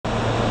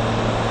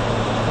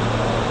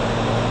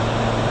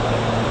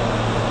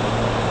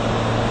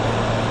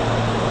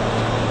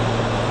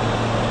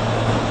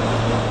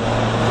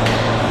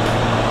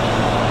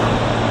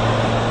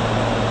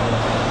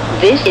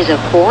This is a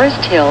Forest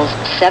Hills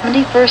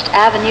 71st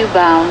Avenue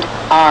bound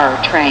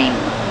R train.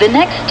 The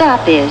next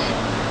stop is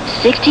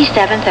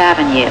 67th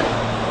Avenue.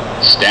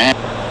 Stand.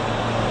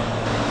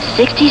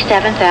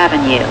 67th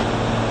Avenue.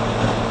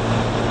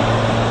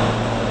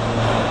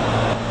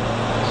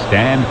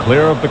 Stand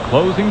clear of the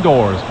closing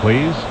doors,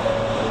 please.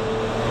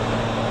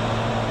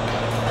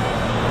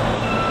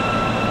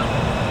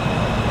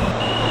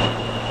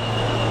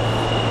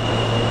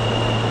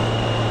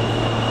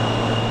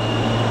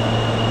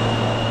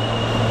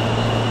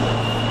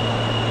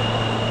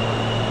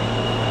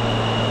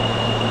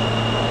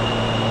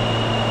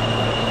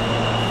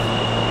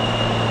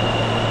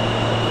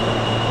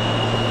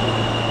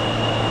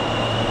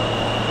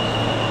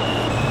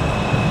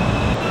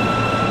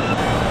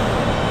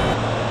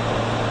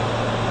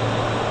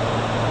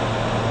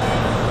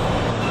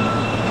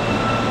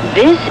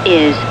 This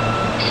is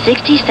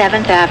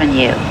 67th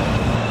Avenue.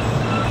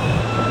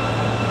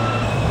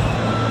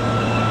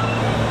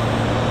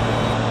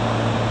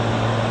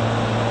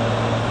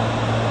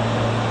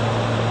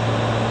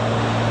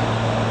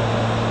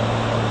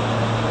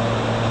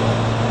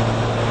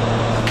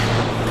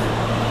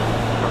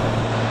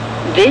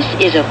 This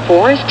is a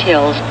Forest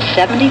Hills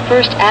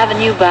 71st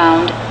Avenue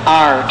bound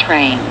R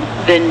train.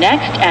 The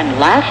next and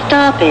last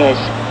stop is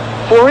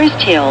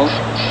Forest Hills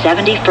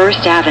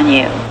 71st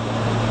Avenue.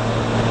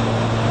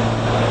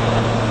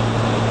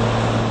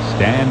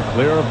 Stand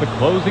clear of the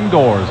closing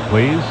doors,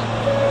 please.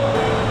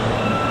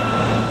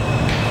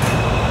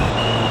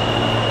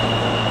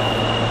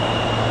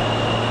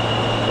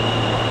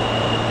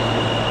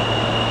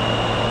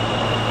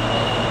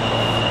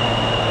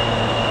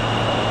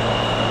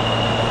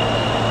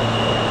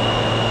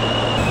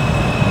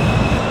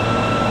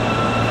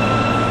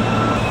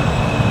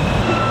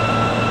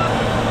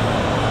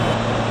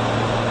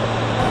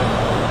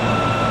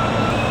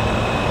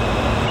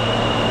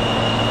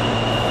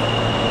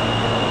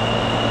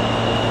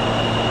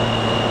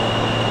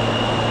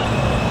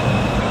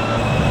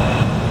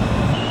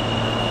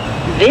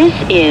 This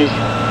is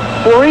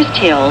Forest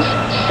Hills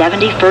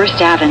 71st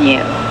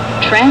Avenue.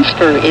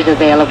 Transfer is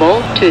available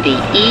to the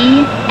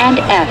E and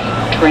F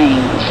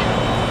trains.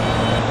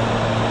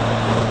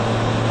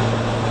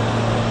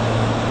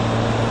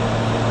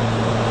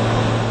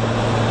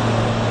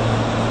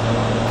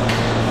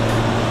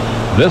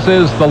 This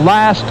is the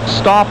last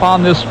stop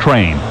on this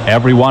train.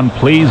 Everyone,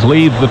 please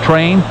leave the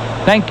train.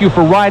 Thank you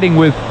for riding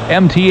with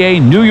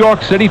MTA New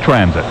York City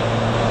Transit.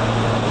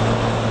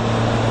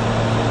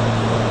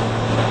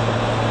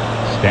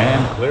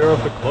 Stand clear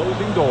of the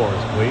closing doors,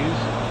 please.